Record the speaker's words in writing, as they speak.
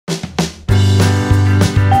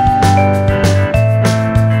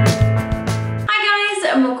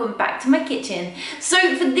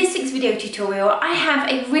tutorial, I have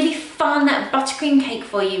a really fun buttercream cake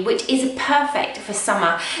for you, which is perfect for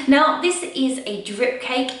summer. Now, this is a drip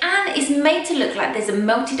cake and it's made to look like there's a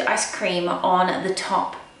melted ice cream on the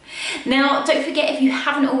top. Now, don't forget, if you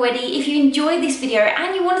haven't already, if you enjoyed this video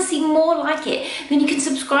and you want to see more like it, then you can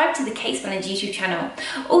subscribe to the Cake Spanish YouTube channel.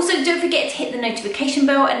 Also, don't forget to hit the notification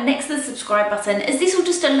bell and next to the subscribe button, as this will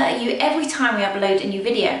just alert you every time we upload a new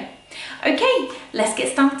video. Okay, let's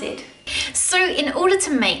get started. So in order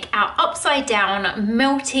to make our upside down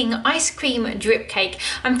melting ice cream drip cake,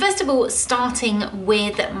 I'm first of all starting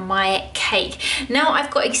with my cake. Now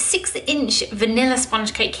I've got a 6-inch vanilla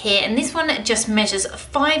sponge cake here, and this one just measures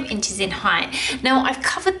 5 inches in height. Now I've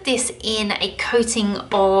covered this in a coating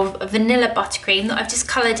of vanilla buttercream that I've just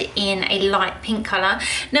coloured in a light pink colour.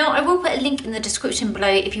 Now I will put a link in the description below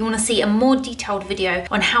if you want to see a more detailed video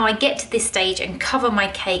on how I get to this stage and cover my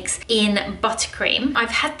cakes in buttercream. I've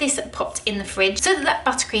had this popped in the fridge so that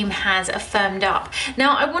buttercream has firmed up.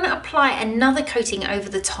 Now I want to apply another coating over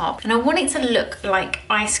the top and I want it to look like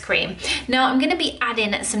ice cream. Now I'm going to be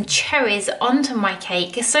adding some cherries onto my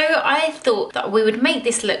cake, so I thought that we would make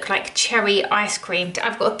this look like cherry ice cream.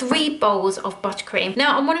 I've got 3 bowls of buttercream.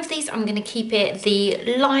 Now on one of these I'm going to keep it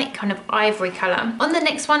the light kind of ivory colour. On the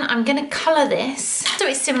next one I'm going to colour this so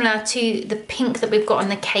it's similar to the pink that we've got on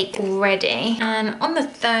the cake already, and on the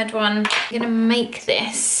third one I'm going to make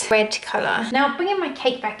this red colour. Now bringing my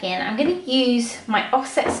cake back in, I'm going to use my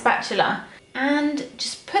offset spatula and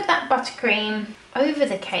just put that buttercream over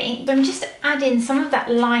the cake. So I'm just adding some of that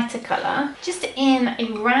lighter colour just in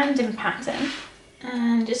a random pattern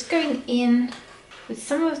and just going in with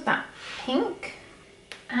some of that pink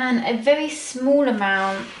and a very small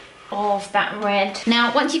amount of that red.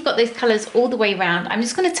 Now once you've got those colours all the way around, I'm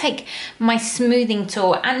just going to take my smoothing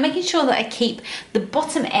tool and making sure that I keep the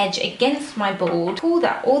bottom edge against my board, pull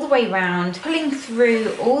that all the way around, pulling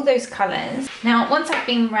through all those colours. Now once I've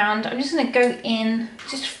been round, I'm just going to go in,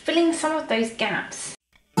 just filling some of those gaps.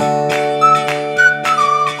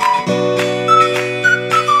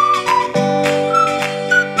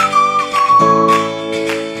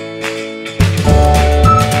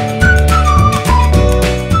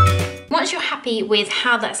 With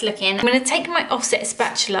how that's looking, I'm going to take my offset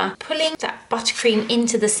spatula, pulling that buttercream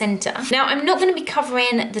into the centre. Now I'm not going to be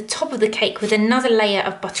covering the top of the cake with another layer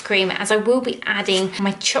of buttercream, as I will be adding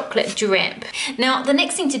my chocolate drip. Now the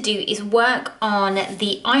next thing to do is work on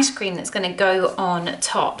the ice cream that's going to go on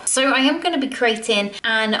top. So I am going to be creating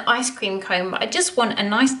an ice cream cone, but I just want a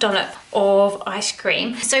nice dollop of ice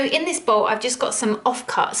cream. So in this bowl I've just got some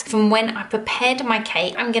offcuts from when I prepared my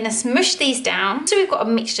cake. I'm going to smush these down so we've got a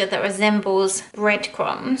mixture that resembles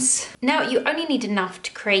breadcrumbs. Now you only need enough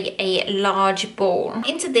to create a large ball.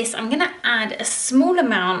 Into this I'm going to add a small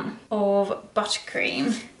amount of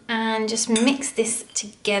buttercream and just mix this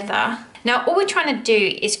together. Now all we're trying to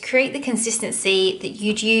do is create the consistency that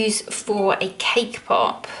you'd use for a cake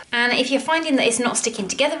pop. And if you're finding that it's not sticking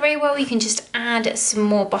together very well, you can just add some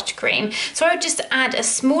more buttercream. So I would just add a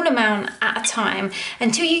small amount at a time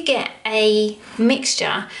until you get a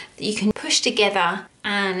mixture that you can push together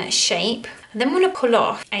and shape. And then we're going to pull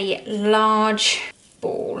off a large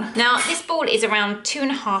ball. Now this ball is around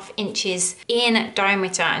 2.5 inches in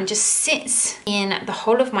diameter and just sits in the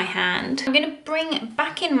whole of my hand. I'm going to bring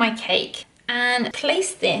back in my cake and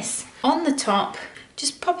place this on the top,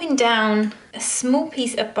 just popping down a small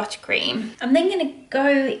piece of buttercream. I'm then going to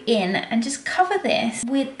go in and just cover this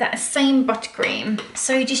with that same buttercream.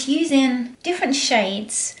 So just using different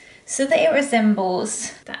shades so that it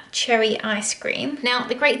resembles that cherry ice cream. Now,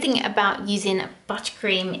 the great thing about using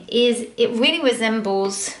buttercream is it really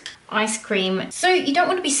resembles ice cream, so you don't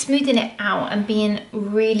want to be smoothing it out and being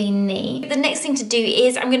really neat. The next thing to do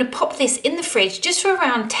is I'm going to pop this in the fridge just for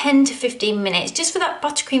around 10 to 15 minutes, just for that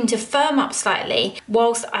buttercream to firm up slightly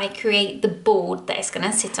whilst I create the board that it's going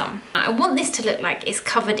to sit on. I want this to look like it's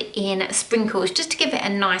covered in sprinkles, just to give it a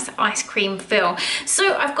nice ice cream feel.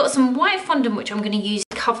 So I've got some white fondant which I'm going to use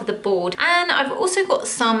to cover the board, and I've also got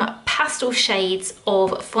some pastel shades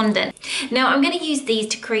of fondant. Now I'm going to use these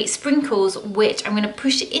to create sprinkles which I'm going to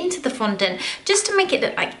push into the fondant just to make it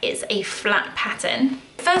look like it's a flat pattern.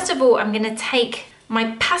 First of all, I'm going to take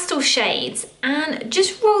my pastel shades and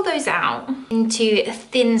just roll those out into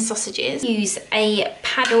thin sausages. Use a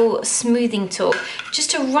paddle smoothing tool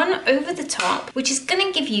just to run over the top, which is going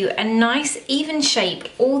to give you a nice even shape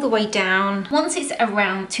all the way down. Once it's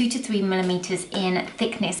around 2 to 3 millimeters in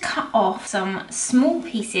thickness, cut off some small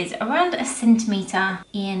pieces around 1 centimeter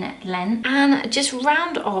in length and just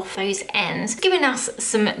round off those ends, giving us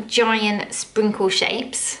some giant sprinkle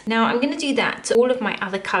shapes. Now I'm going to do that to all of my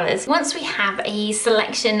other colors. Once we have a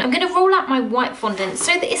selection. I'm going to roll out my white fondant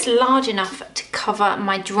so that it's large enough to cover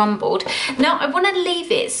my drum board. Now I want to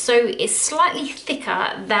leave it so it's slightly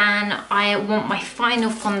thicker than I want my final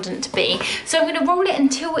fondant to be. So I'm going to roll it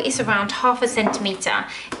until it's around 1/2 centimetre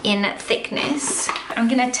in thickness. I'm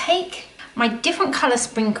going to take my different colour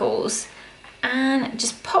sprinkles and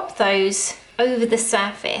just pop those over the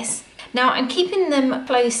surface. Now I'm keeping them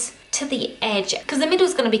close to the edge because the middle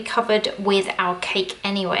is going to be covered with our cake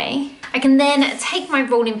anyway. I can then take my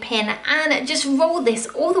rolling pin and just roll this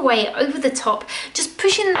all the way over the top, just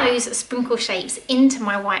pushing those sprinkle shapes into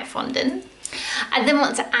my white fondant. I then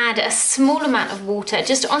want to add a small amount of water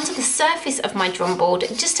just onto the surface of my drum board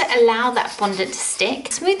just to allow that fondant to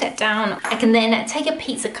stick. Smooth that down. I can then take a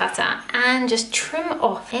pizza cutter and just trim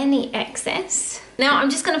off any excess. Now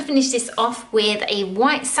I'm just going to finish this off with a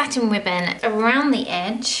white satin ribbon around the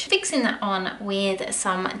edge, fixing that on with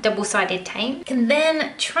some double-sided tape. I can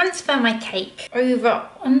then transfer my cake over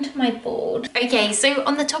onto my board. Okay, so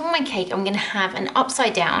on the top of my cake I'm going to have an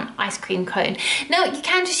upside down ice cream cone. Now you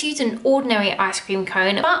can just use an ordinary ice cream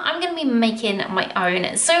cone, but I'm going to be making my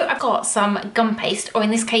own. So I've got some gum paste, or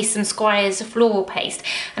in this case some Squire's floral paste,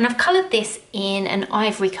 and I've coloured this in an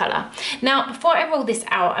ivory colour. Now before I roll this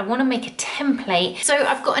out I want to make a template. So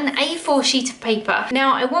I've got an A4 sheet of paper.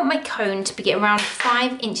 Now I want my cone to be around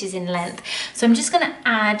 5 inches in length. So I'm just going to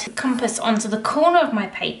add the compass onto the corner of my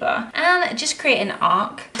paper and just create an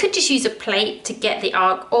arc. I could just use a plate to get the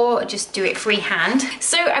arc or just do it freehand.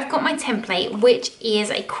 So I've got my template, which is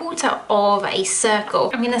 1/4 of a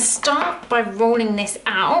circle. I'm going to start by rolling this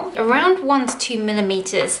out around 1 to 2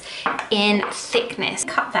 millimeters in thickness.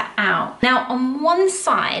 Cut that out. Now on one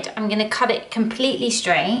side I'm going to cut it completely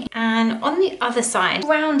straight, and on the other side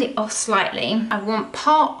round it off slightly. I want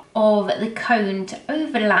part of the cone to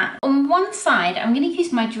overlap. On one side I'm going to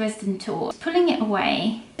use my Dresden tool, pulling it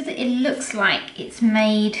away so that it looks like it's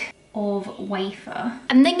made of wafer.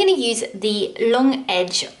 I'm then going to use the long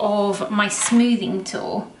edge of my smoothing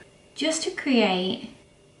tool just to create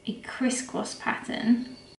a crisscross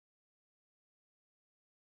pattern.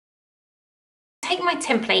 Take my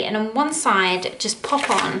template and on one side just pop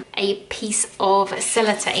on a piece of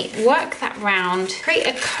sellotape, work that round, create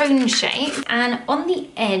a cone shape, and on the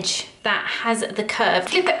edge that has the curve,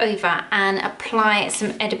 flip it over and apply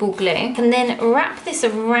some edible glue. And then wrap this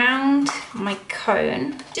around my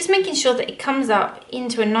cone, just making sure that it comes up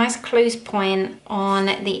into a nice closed point on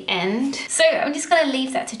the end. So I'm just going to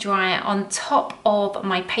leave that to dry on top of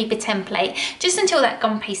my paper template just until that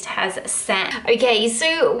gum paste has set. Okay,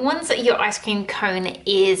 so once your ice cream cone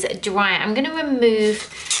is dry, I'm going to remove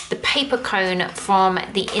the paper cone from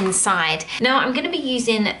the inside. Now I'm going to be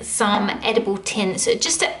using some edible tints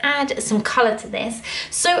just to add some colour to this.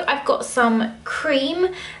 So I've got some cream,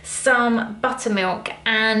 some buttermilk,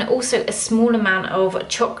 and also a small amount of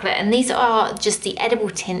chocolate, and these are just the edible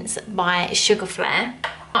tints by Sugar Flare.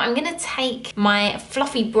 I'm going to take my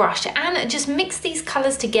fluffy brush and just mix these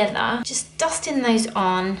colours together, just dusting those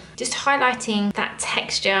on, just highlighting that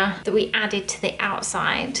texture that we added to the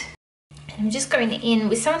outside. I'm just going in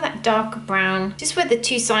with some of that darker brown, just where the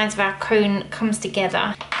two sides of our cone comes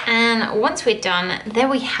together. And once we're done, there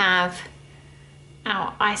we have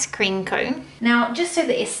our ice cream cone. Now, just so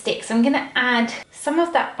that it sticks, I'm going to add some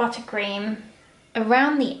of that buttercream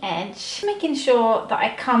around the edge, making sure that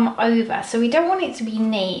I come over, so we don't want it to be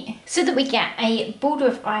neat, so that we get a border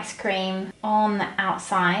of ice cream on the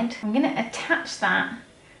outside. I'm going to attach that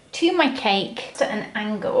to my cake at an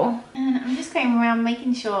angle, and I'm just going around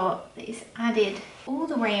making sure that it's added all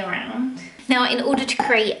the way around. Now, in order to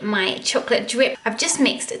create my chocolate drip, I've just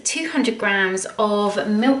mixed 200 grams of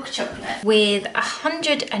milk chocolate with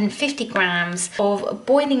 150 grams of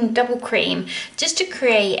boiling double cream, just to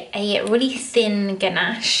create a really thin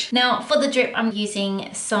ganache. Now, for the drip, I'm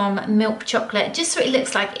using some milk chocolate, just so it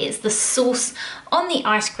looks like it's the sauce on the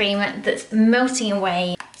ice cream that's melting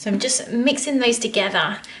away. So I'm just mixing those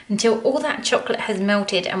together until all that chocolate has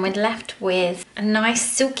melted and we're left with a nice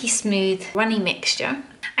silky smooth runny mixture.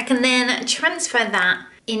 I can then transfer that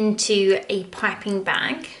into a piping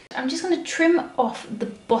bag. I'm just going to trim off the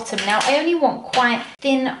bottom. Now I only want quite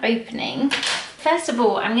thin opening. First of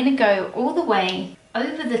all, I'm going to go all the way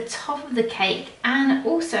over the top of the cake and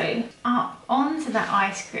also up onto that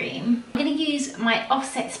ice cream. I'm going to use my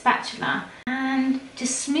offset spatula and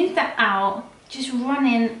just smooth that out, just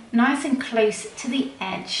running nice and close to the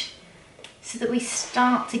edge so that we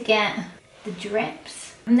start to get the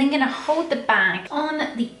drips. I'm then going to hold the bag on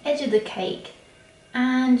the edge of the cake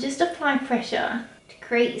and just apply pressure to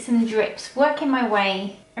create some drips, working my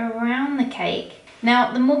way around the cake.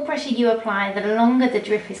 Now, the more pressure you apply, the longer the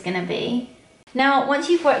drip is going to be. Now, once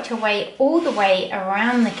you've worked your way all the way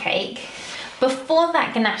around the cake, before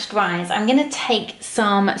that ganache dries, I'm gonna take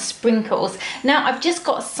some sprinkles. Now, I've just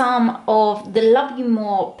got some of the Love You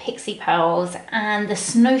More Pixie Pearls and the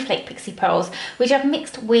Snowflake Pixie Pearls, which I've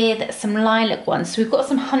mixed with some lilac ones. So we've got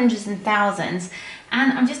some hundreds and thousands.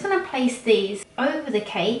 And I'm just gonna place these over the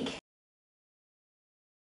cake.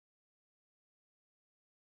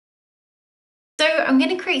 So I'm going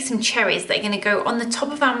to create some cherries that are going to go on the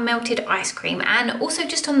top of our melted ice cream and also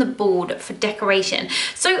just on the board for decoration.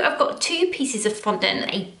 So I've got 2 pieces of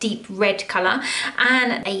fondant, a deep red colour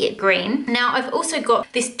and a green. Now I've also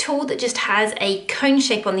got this tool that just has a cone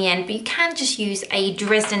shape on the end, but you can just use a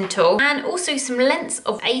Dresden tool, and also some lengths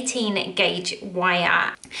of 18 gauge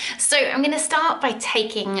wire. So I'm going to start by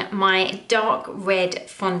taking my dark red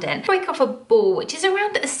fondant, break off a ball which is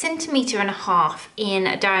around 1.5 centimeters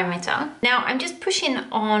in diameter. Now I'm just pushing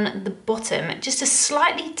on the bottom just to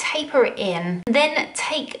slightly taper it in, then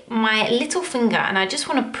take my little finger and I just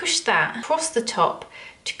want to push that across the top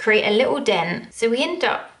to create a little dent. So we end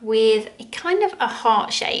up with a kind of a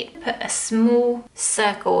heart shape. Put a small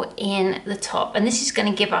circle in the top, and this is going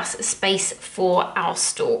to give us space for our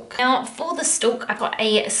stalk. Now for the stalk, I've got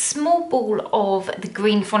a small ball of the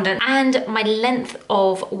green fondant and my length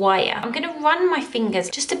of wire. I'm going to run my fingers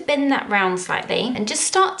just to bend that round slightly and just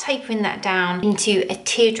start tapering that down into a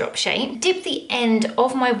teardrop shape. Dip the end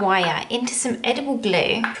of my wire into some edible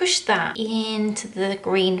glue, push that into the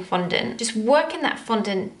green fondant, just working that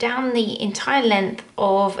fondant down the entire length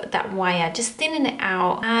of that wire, just thinning it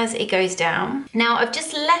out as it goes down. Now I've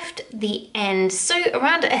just left the end, so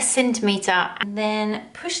around 1 centimeter, and then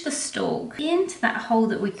push the stalk into that hole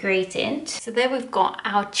that we created. So there we've got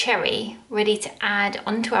our cherry ready to add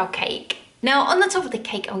onto our cake. Now on the top of the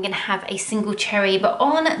cake, I'm going to have a single cherry, but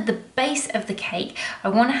on the base of the cake, I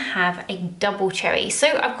want to have a double cherry. So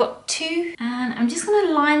I've got 2, and I'm just going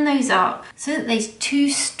to line those up so that those 2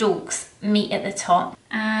 stalks meet at the top,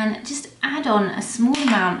 and just add on a small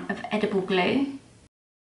amount of edible glue.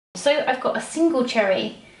 So I've got a single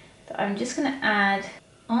cherry that I'm just going to add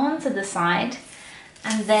onto the side,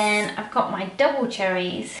 and then I've got my double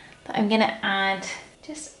cherries that I'm going to add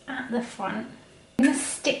just at the front. I'm going to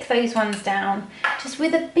stick those ones down just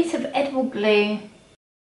with a bit of edible glue.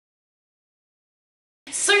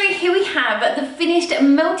 So here we have the finished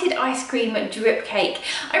melted ice cream drip cake.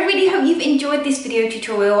 I really hope you've enjoyed this video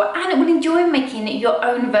tutorial and will enjoy making your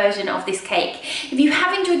own version of this cake. If you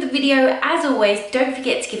have enjoyed the video, as always, don't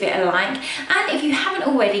forget to give it a like, and if you haven't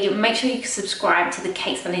already, make sure you subscribe to the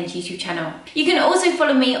Cakes Valencia YouTube channel. You can also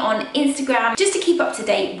follow me on Instagram just to keep up to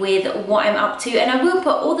date with what I'm up to, and I will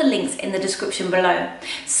put all the links in the description below.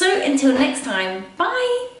 So until next time,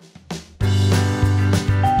 bye!